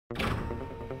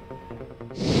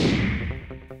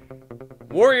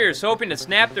Warriors hoping to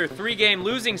snap their 3-game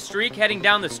losing streak, heading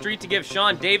down the street to give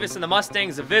Sean Davis and the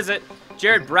Mustangs a visit.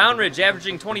 Jared Brownridge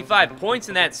averaging 25 points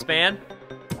in that span.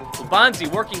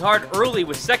 Waubonsie working hard early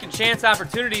with second chance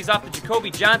opportunities off the Jacoby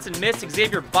Johnson miss.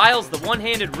 Xavier Biles the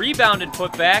one-handed rebound and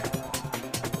putback.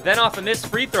 Then off a missed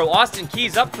free throw, Austin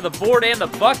Keys up for the board and the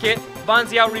bucket.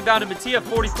 Waubonsie out-rebounded Metea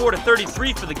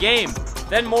 44-33 for the game.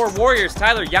 Then more Warriors,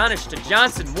 Tyler Janisch to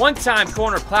Johnson, one-time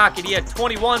corner pocket. He had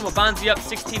 21, Waubonsie up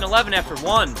 16-11 after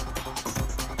one.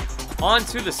 On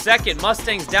to the second,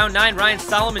 Mustangs down 9, Ryan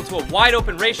Solomon to a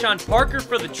wide-open Rayshawn Parker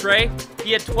for the tray.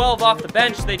 He had 12 off the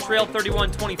bench. They trailed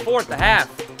 31-24 at the half.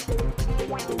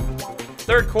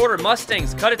 Third quarter,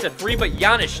 Mustangs cut it to 3, but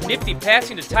Janisch nifty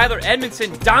passing to Tyler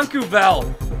Edmondson.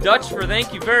 Dankuvel, Dutch for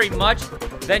thank you very much.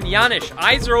 Then Janisch,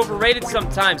 eyes are overrated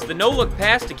sometimes. The no-look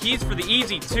pass to Keys for the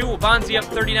easy 2. Waubonsie up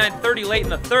 39-30 late in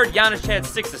the third. Janisch had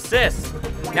 6 assists.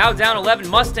 Now down 11,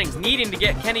 Mustangs needing to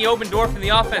get Kenny Obendorf in the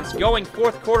offense going.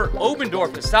 Fourth quarter,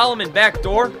 Obendorf to Solomon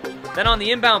backdoor. Then on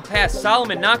the inbound pass,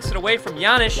 Solomon knocks it away from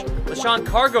Janisch. LaShawn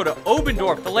Cargo to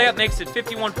Obendorf. The layup makes it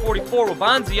 51-44.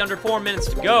 Waubonsie under 4 minutes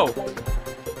to go.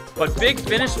 But big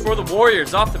finish for the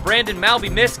Warriors. Off the Brandon Malby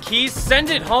miss, Keys send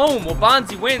it home.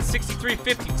 Waubonsie wins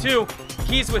 63-52.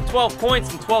 Keys with 12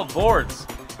 points and 12 boards.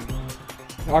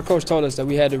 Our coach told us that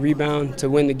we had to rebound to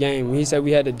win the game. He said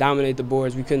we had to dominate the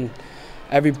boards. We couldn't.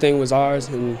 Everything was ours,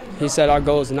 and he said our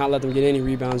goal is to not let them get any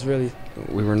rebounds, really.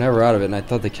 We were never out of it, and I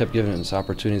thought they kept giving us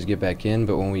opportunities to get back in,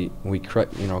 but when we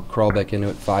crawled back into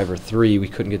it 5 or 3, we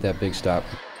couldn't get that big stop.